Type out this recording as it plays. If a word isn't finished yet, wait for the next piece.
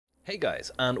Hey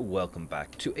guys, and welcome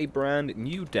back to a brand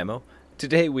new demo.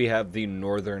 Today we have the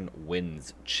Northern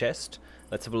Winds chest.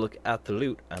 Let's have a look at the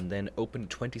loot and then open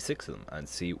 26 of them and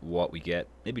see what we get.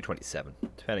 Maybe 27,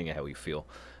 depending on how we feel.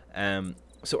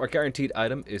 So our guaranteed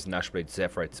item is Nashblade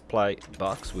Zephyrite Supply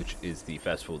Box, which is the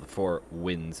Festival of the Four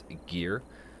Winds gear.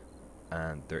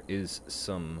 And there is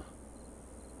some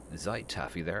Zite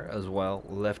Taffy there as well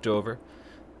left over.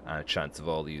 And a chance of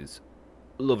all these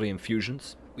lovely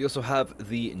infusions. We also have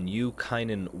the new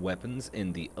Kynan weapons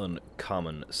in the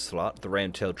uncommon slot. The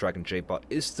Roundtail Dragon J-Bot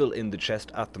is still in the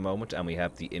chest at the moment, and we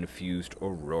have the Infused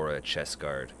Aurora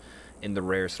Chestguard. In the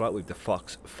rare slot, we have the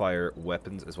Fox Fire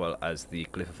weapons, as well as the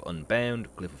Glyph of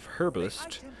Unbound, Glyph of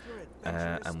Herbalist,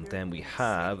 and then we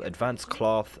have Advanced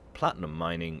Cloth, Platinum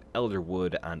Mining,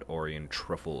 Elderwood, and Orion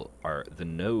Truffle are the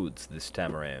nodes this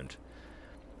time around.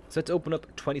 So let's open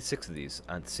up 26 of these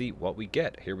and see what we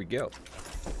get. Here we go.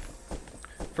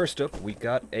 First up, we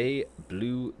got a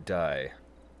blue dye.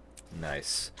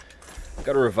 Nice.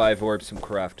 Got a revive orb, some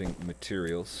crafting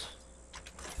materials.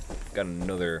 Got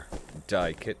another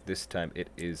dye kit. This time it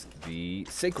is the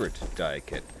sacred dye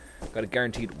kit. Got a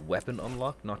guaranteed weapon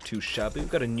unlock, not too shabby. We've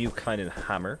got a new kind of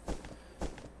hammer.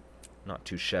 Not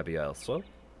too shabby also.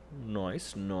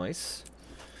 Nice, nice.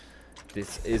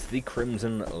 This is the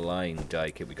Crimson Line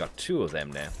dye kit. We got two of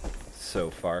them now so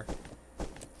far.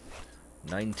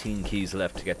 19 keys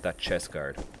left to get that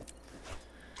Chestguard.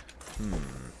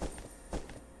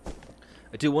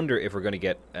 I do wonder if we're going to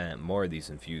get more of these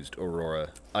Infused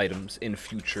Aurora items in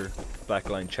future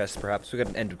Blackline chests, perhaps. We got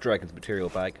an End of Dragons material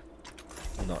bag.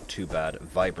 Not too bad.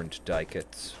 Vibrant die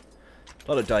kits.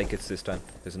 A lot of die kits this time.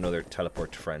 There's another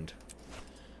Teleport Friend.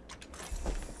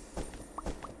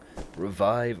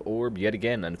 Revive Orb yet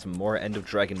again, and some more End of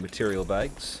Dragon material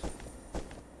bags.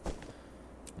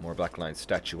 More Blackline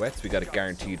statuettes. We got a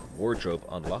guaranteed wardrobe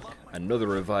unlock. Another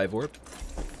Revive Orb.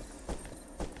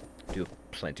 Do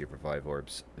have plenty of Revive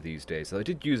Orbs these days. So I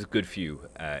did use a good few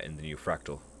in the new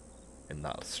Fractal in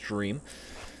that stream.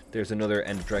 There's another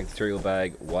End of Dragon material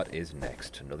bag. What is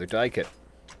next? Another die kit.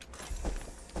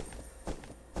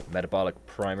 Metabolic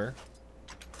Primer.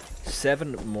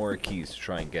 7 more keys to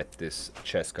try and get this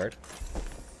Chestguard.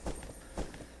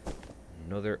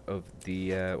 Another of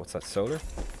the, what's that, solar?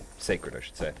 Sacred, I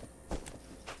should say.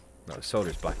 No, the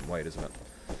solar's black and white, isn't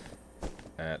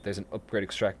it? There's an upgrade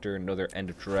extractor, another End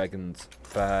of Dragons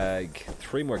bag,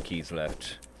 3 more keys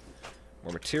left.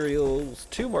 More materials,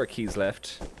 2 more keys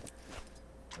left.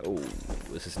 Oh,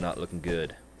 this is not looking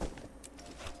good.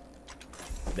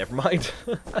 Never mind.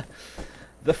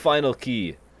 The final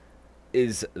key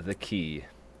is the key.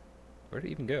 Where did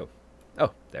it even go?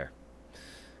 Oh, there.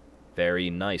 Very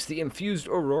nice. The Infused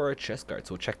Aurora Chestguard.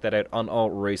 So we'll check that out on all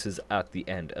races at the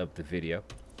end of the video.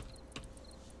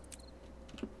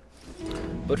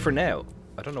 But for now,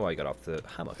 I don't know why I got off the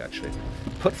hammock actually.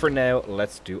 But for now,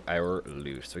 let's do our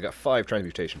loot. So we got 5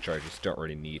 transmutation charges. Don't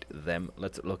really need them.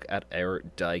 Let's look at our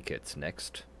die kits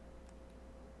next.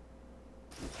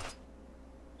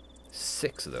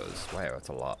 6 of those. Wow, that's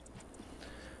a lot.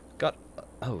 Got,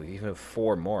 oh, we even have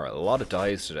 4 more. A lot of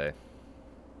dies today.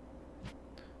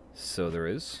 So there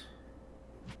is.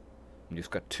 We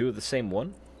just got 2 of the same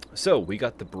one. So we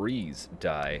got the Breeze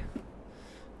die,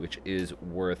 which is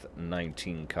worth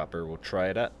 19 copper. We'll try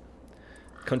it at.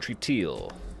 Country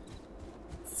Teal,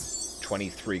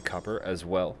 23 copper as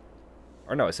well.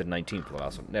 Or no, I said 19 for the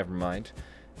last one. Never mind.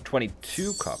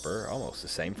 22 copper, almost the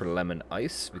same for Lemon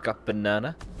Ice. We got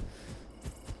Banana,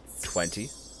 20.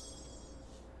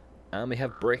 And we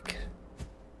have Brick,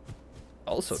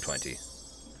 also 20.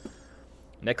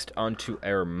 Next, on to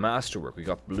our masterwork. We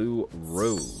got Blue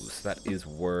Rose. That is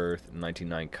worth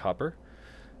 99 copper.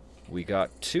 We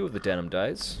got 2 of the denim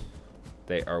dyes.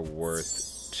 They are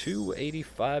worth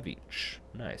 285 each.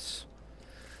 Nice.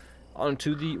 On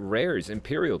to the rares.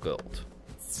 Imperial Gold,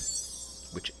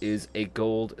 which is a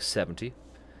gold 70.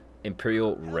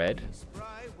 Imperial Red,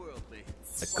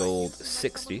 a gold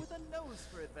 60.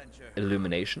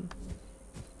 Illumination,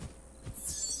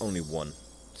 only 1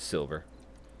 silver.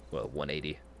 Well,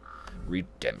 180.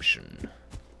 Redemption,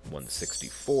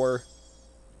 164.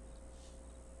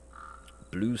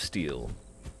 Blue Steel,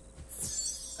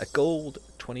 a gold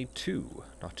 22.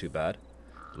 Not too bad.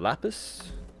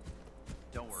 Lapis,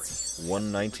 don't worry,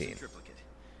 119.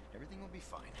 Everything will be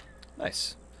fine.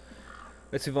 Nice.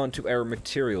 Let's move on to our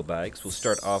material bags. We'll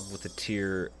start off with the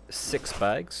tier 6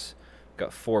 bags.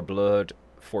 Got 4 blood,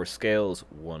 4 scales,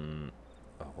 1...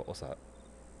 Oh, what was that?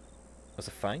 Was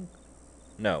it Fang?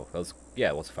 No, that was... Yeah,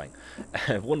 it was a Fang.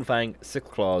 1 Fang, 6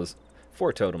 claws,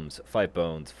 4 totems, 5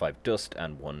 bones, 5 dust,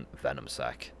 and 1 venom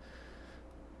sac.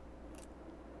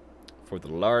 For the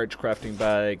large crafting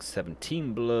bag,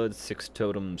 17 blood, 6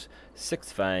 totems,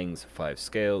 6 fangs, 5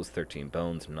 scales, 13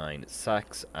 bones, 9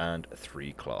 sacks, and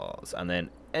 3 claws. And then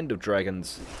End of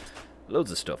Dragons,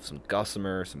 loads of stuff. Some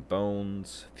gossamer, some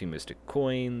bones, a few mystic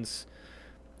coins,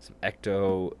 some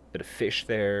ecto, bit of fish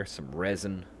there, some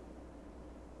resin.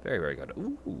 Very, very good.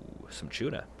 Ooh, some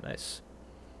tuna. Nice.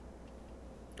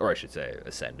 Or I should say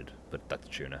ascended, but that's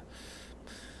tuna.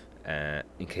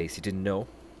 In case you didn't know.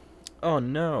 Oh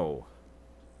no.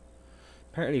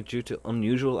 Apparently due to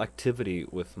unusual activity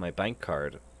with my bank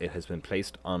card, it has been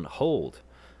placed on hold.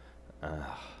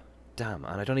 Damn,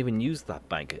 and I don't even use that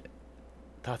bank.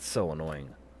 That's so annoying.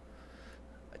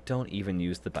 I don't even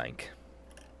use the bank.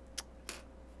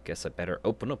 Guess I better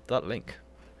open up that link.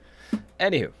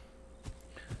 Anywho.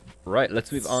 Right,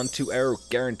 let's move on to our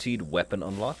guaranteed weapon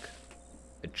unlock.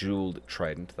 A jeweled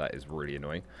trident, that is really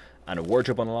annoying. And a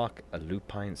wardrobe unlock, a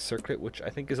lupine circlet, which I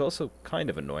think is also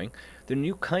kind of annoying. The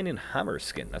new Kynan hammer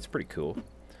skin, that's pretty cool.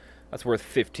 That's worth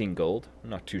 15 gold,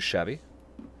 not too shabby.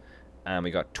 And we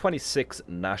got 26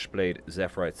 Nashblade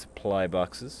Zephyrite supply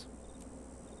boxes.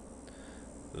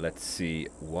 Let's see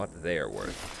what they are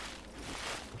worth.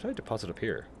 What did I deposit up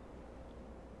here?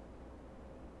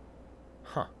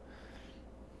 Huh.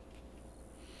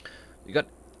 We got,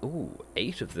 ooh,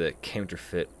 8 of the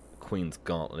counterfeit Queen's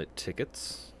Gauntlet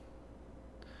tickets.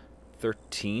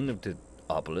 13 of the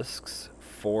obelisks.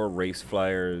 4 race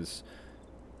flyers.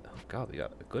 Oh god, we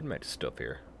got a good amount of stuff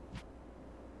here.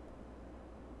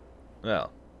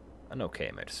 Well, an okay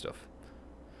amount of stuff.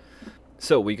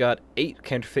 So we got 8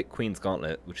 counterfeit Queen's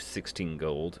Gauntlet, which is 16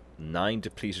 gold. 9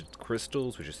 depleted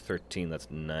crystals, which is 13. That's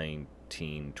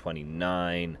 19,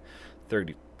 29,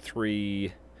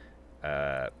 33,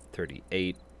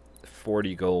 38,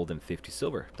 40 gold, and 50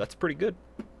 silver. That's pretty good.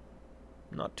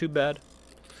 Not too bad.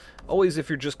 Always, if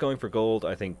you're just going for gold,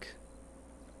 I think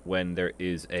when there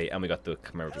is a... And we got the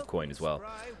commemorative coin as well.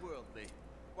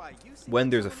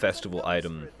 When there's a festival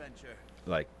item,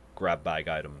 like grab bag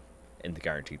item in the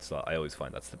guaranteed slot, I always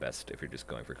find that's the best if you're just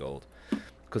going for gold.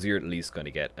 Because you're at least going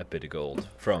to get a bit of gold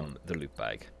from the loot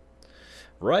bag.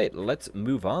 Right, let's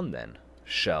move on then,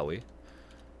 shall we?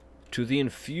 To the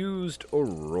Infused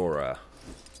Aurora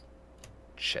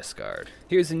Chestguard.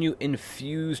 Here's a new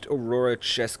Infused Aurora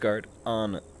Chestguard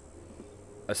on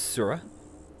Asura.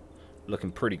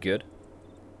 Looking pretty good.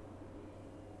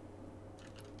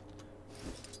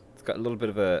 It's got a little bit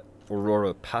of a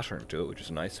Aurora pattern to it, which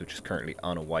is nice, which is currently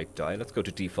on a white die. Let's go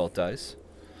to default dies.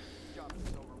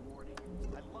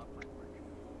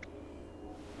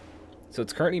 So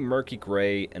it's currently Murky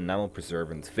Grey, Enamel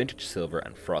Preservance, Vintage Silver,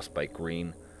 and Frostbite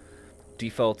Green.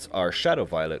 Defaults are Shadow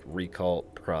Violet, Recall,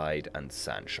 Pride, and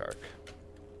Sand Shark.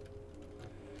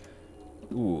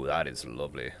 Ooh, that is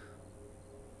lovely.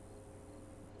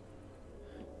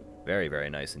 Very, very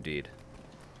nice indeed.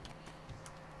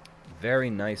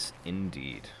 Very nice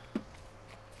indeed.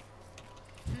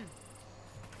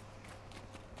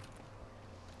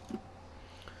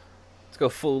 Let's go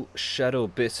full Shadow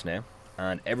Abyss now.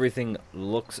 And everything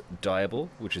looks dyeable,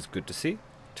 which is good to see.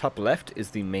 Top left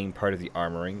is the main part of the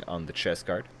armoring on the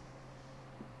Chestguard.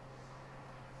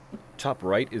 Top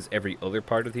right is every other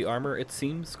part of the armor, it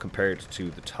seems, compared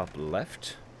to the top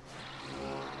left.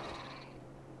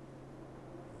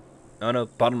 Oh no,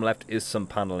 bottom left is some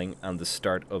paneling and the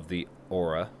start of the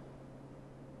aura.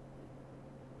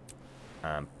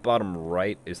 And bottom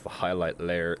right is the highlight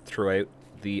layer throughout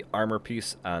the armor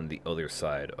piece and the other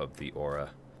side of the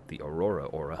aura. The Aurora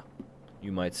aura,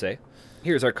 you might say.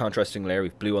 Here's our contrasting layer.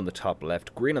 We've blue on the top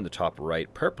left, green on the top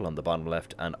right, purple on the bottom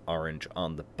left, and orange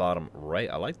on the bottom right.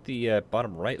 I like the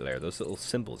bottom right layer. Those little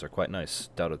symbols are quite nice,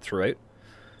 dotted throughout.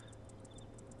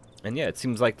 And yeah, it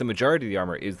seems like the majority of the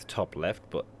armor is the top left,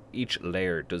 but each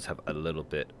layer does have a little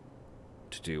bit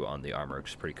to do on the armor,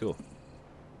 which is pretty cool.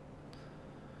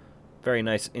 Very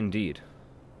nice indeed.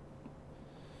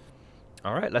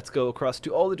 Alright, let's go across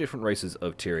to all the different races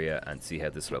of Tyria and see how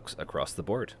this looks across the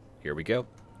board. Here we go.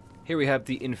 Here we have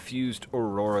the Infused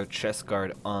Aurora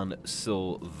Chestguard on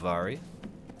Sylvari.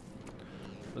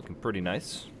 Looking pretty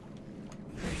nice.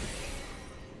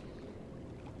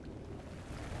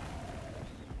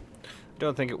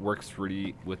 Don't think it works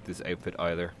really with this outfit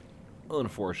either,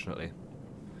 unfortunately.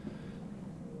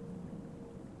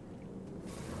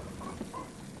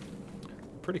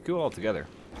 Pretty cool altogether.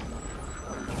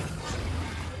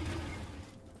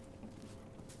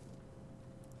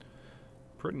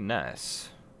 Pretty nice.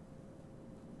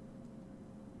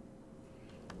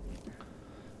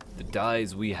 The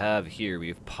dyes we have here, we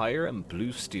have Pyre and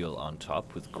Blue Steel on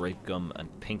top with Grape Gum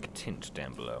and Pink Tint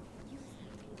down below.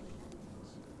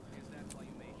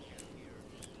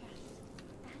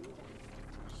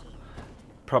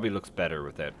 probably looks better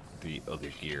without the other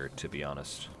gear, to be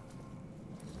honest.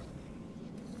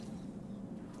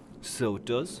 So it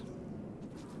does.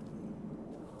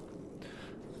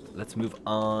 Let's move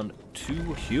on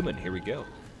to human. Here we go.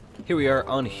 Here we are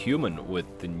on human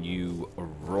with the new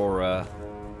Aurora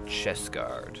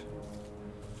Chestguard.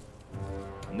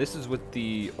 And this is with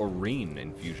the Aurora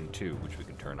Infusion too, which we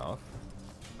can turn off.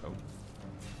 Oh.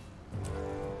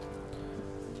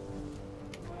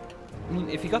 I mean,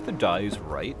 if you got the dyes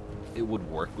right, it would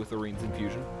work with Aurina's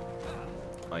Infusion,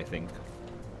 I think.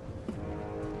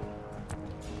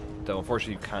 Though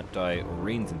unfortunately you can't dye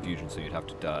Aurina's Infusion, so you'd have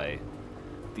to dye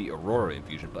the Aurora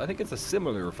Infusion, but I think it's a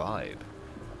similar vibe.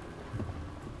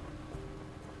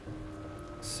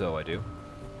 So I do.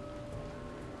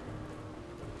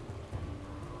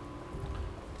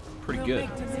 Pretty good.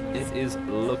 It is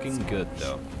looking good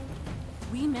though.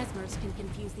 We mesmers can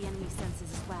confuse the enemy's senses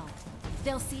as well.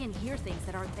 They'll see and hear things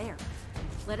that aren't there.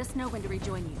 Let us know when to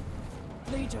rejoin you.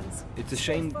 Legions. It's a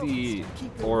shame the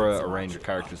aura around your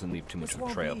character doesn't leave too much of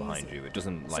a trail behind you. It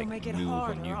doesn't like move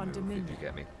when you move, if you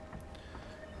get me.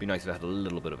 Be nice if it had a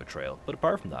little bit of a trail, but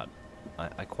apart from that,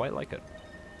 I quite like it.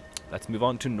 Let's move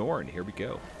on to Norn. Here we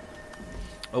go.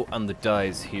 Oh, and the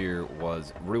dyes here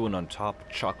was Ruin on top,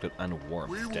 Chocolate, and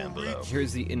Warmth down below.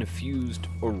 Here's the Infused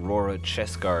Aurora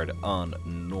Chestguard on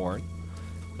Norn.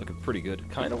 Looking pretty good.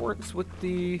 Kind of works with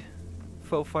the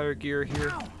faux fire gear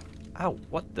here. Ow,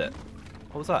 what the?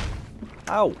 What was that?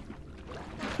 Ow!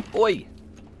 Oi!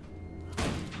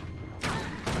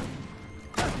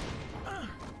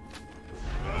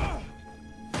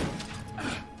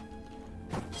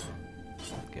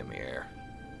 Give me air.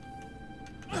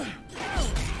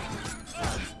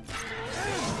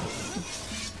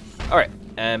 Alright,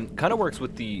 kind of works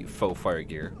with the faux fire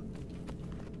gear,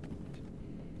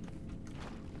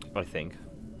 I think.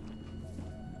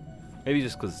 Maybe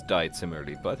just because it's dyed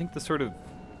similarly, but I think the sort of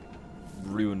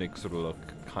runic sort of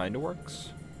look kind of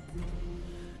works.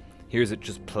 Here's it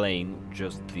just plain,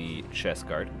 just the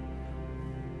Chestguard.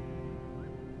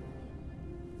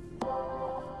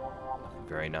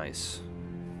 Very nice.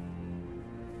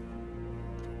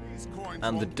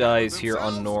 And the dyes here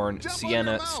on Norn,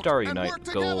 Sienna, Starry Night,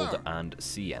 Gold, and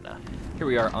Sienna. Here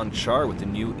we are on Charr with the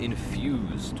new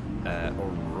Infused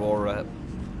Aurora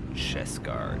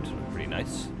Chestguard. Pretty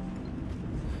nice.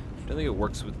 Don't think it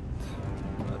works with...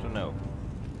 I don't know.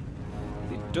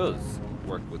 It does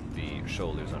work with the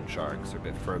shoulders on Charr, because they're a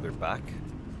bit further back.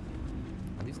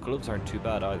 And these gloves aren't too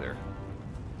bad either.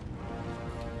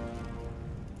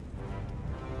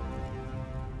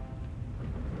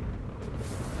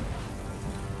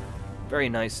 Very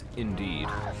nice indeed.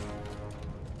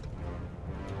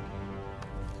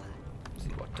 Let's see,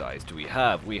 what dyes do we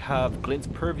have? We have Glint's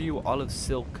Purview, Olive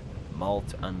Silk,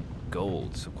 Malt, and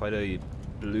Gold. So quite a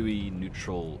bluey,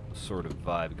 neutral sort of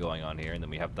vibe going on here. And then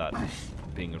we have that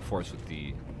being enforced with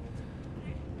the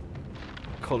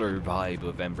color vibe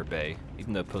of Ember Bay.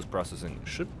 Even though post-processing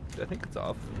should... I think it's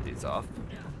off. It is off.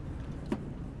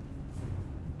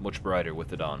 Much brighter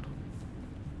with it on.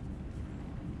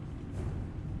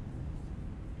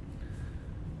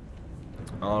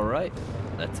 Alright,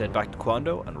 let's head back to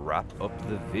Quando and wrap up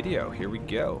the video. Here we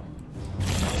go.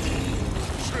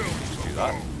 Just do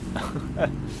that.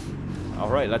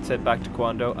 Alright, let's head back to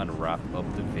Quando and wrap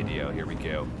up the video. Here we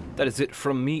go. That is it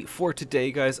from me for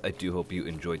today, guys. I do hope you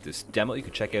enjoyed this demo. You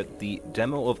can check out the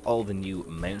demo of all the new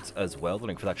mounts as well. The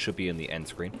link for that should be in the end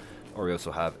screen. Or we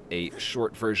also have a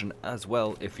short version as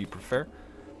well, if you prefer.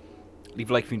 Leave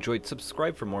a like if you enjoyed,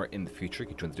 subscribe for more in the future. You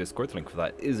can join the Discord, the link for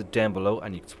that is down below,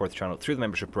 and you can support the channel through the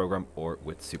membership program or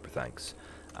with super thanks.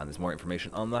 And there's more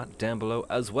information on that down below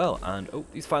as well. And oh,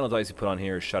 these final dyes you put on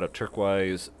here, Shadow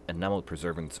Turquoise, Enamel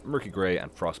Preservance, Murky Grey,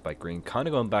 and Frostbite Green, kind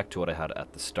of going back to what I had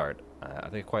at the start. I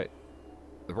think it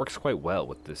works quite well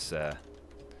with this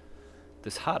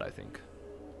this hat, I think.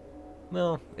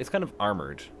 Well, it's kind of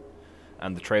armored,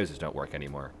 and the trousers don't work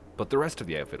anymore, but the rest of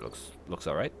the outfit looks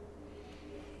alright.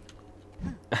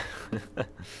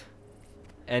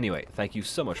 Anyway, thank you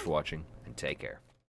so much for watching, and take care.